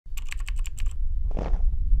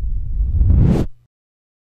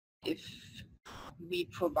if we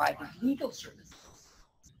provided legal services.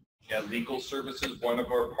 Yeah, legal services. One of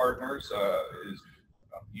our partners is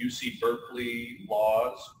UC Berkeley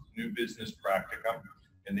Law's New Business Practicum,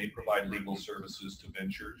 and they provide legal services to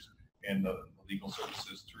ventures. And the legal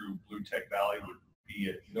services through BlueTechValley would be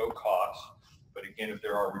at no cost. But again, if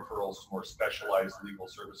there are referrals to more specialized legal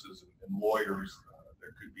services and lawyers,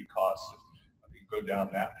 there could be costs if you go down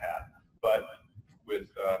that path. But with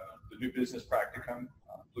the New Business Practicum,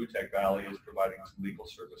 BlueTechValley is providing some legal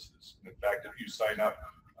services. And in fact, if you sign up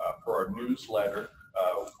for our newsletter,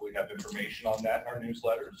 we have information on that in our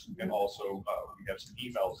newsletters, and also we have some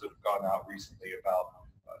emails that have gone out recently about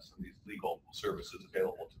some of these legal services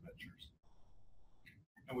available to ventures.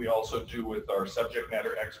 And we also do, with our subject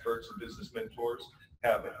matter experts and business mentors,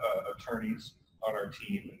 have attorneys on our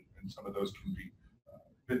team, and some of those can be,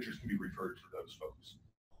 ventures can be referred to those folks.